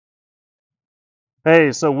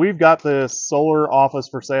Hey, so we've got this solar office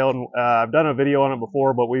for sale, and I've done a video on it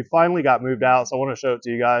before, but we finally got moved out, so I want to show it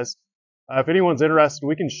to you guys. If anyone's interested,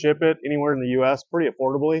 we can ship it anywhere in the U.S. pretty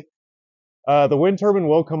affordably. The wind turbine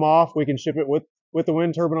will come off. We can ship it with the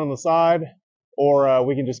wind turbine on the side, or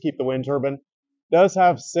we can just keep the wind turbine. It does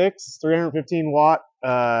have six 315 watt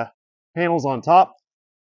panels on top.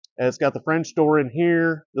 It's got the French door in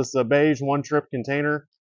here. This is a beige one trip container.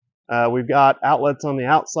 We've got outlets on the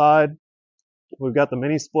outside. We've got the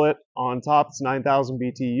mini split on top. It's 9,000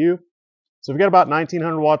 BTU. So we've got about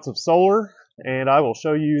 1,900 watts of solar, and I will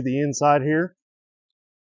show you the inside here.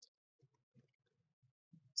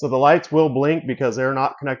 So the lights will blink because they're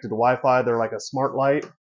not connected to Wi-Fi. They're like a smart light.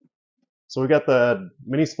 So we got the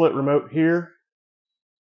mini split remote here.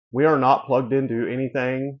 We are not plugged into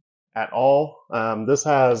anything at all. This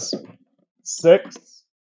has 6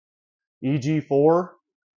 EG4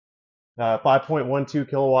 5.12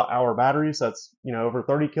 kilowatt hour batteries. That's over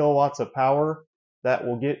 30 kilowatts of power. That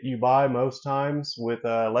will get you by most times with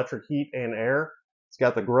electric heat and air. It's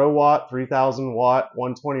got the Growatt 3000 watt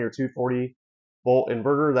 120 or 240 volt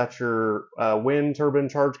inverter. That's your wind turbine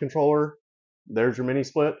charge controller. There's your mini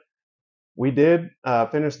split. We did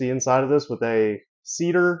finish the inside of this with a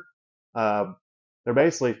cedar. They're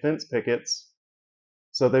basically fence pickets,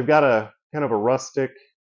 so they've got a kind of a rustic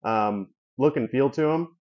look and feel to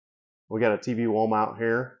them. We got a TV wall mount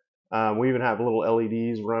here. We even have little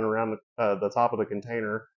LEDs run around the top of the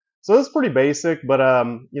container. So it's pretty basic, but I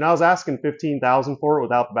was asking $15,000 for it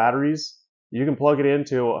without the batteries. You can plug it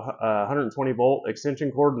into a 120 volt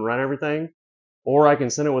extension cord and run everything, or I can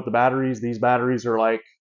send it with the batteries. These batteries are like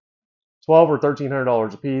 $1,200 or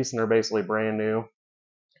 $1,300 a piece, and they're basically brand new.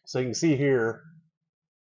 So you can see here,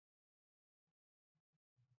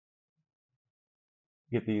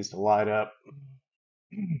 get these to light up.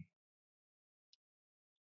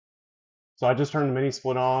 So I just turned the mini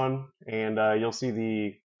split on, and you'll see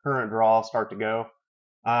the current draw start to go.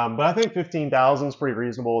 But I think 15,000 is pretty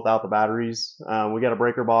reasonable without the batteries. We got a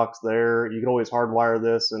breaker box there. You can always hardwire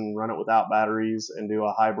this and run it without batteries and do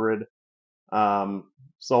a hybrid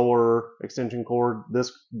solar extension cord.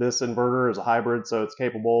 This inverter is a hybrid, so it's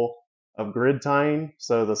capable of grid tying.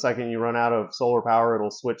 So the second you run out of solar power, it'll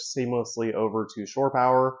switch seamlessly over to shore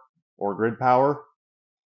power or grid power.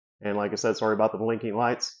 And like I said, sorry about the blinking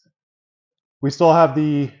lights. We still have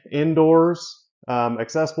the indoors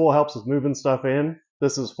accessible, helps with moving stuff in.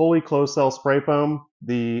 This is fully closed cell spray foam.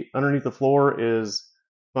 The underneath the floor is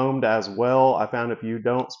foamed as well. I found if you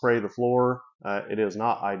don't spray the floor, it is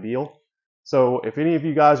not ideal. So if any of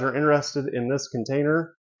you guys are interested in this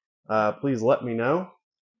container, please let me know.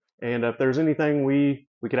 And if there's anything we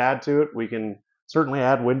could add to it, we can certainly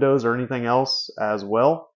add windows or anything else as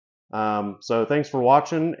well. So thanks for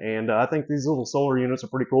watching, and I think these little solar units are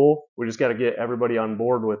pretty cool. We just got to get everybody on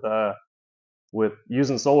board with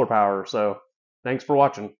using solar power. So thanks for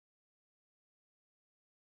watching.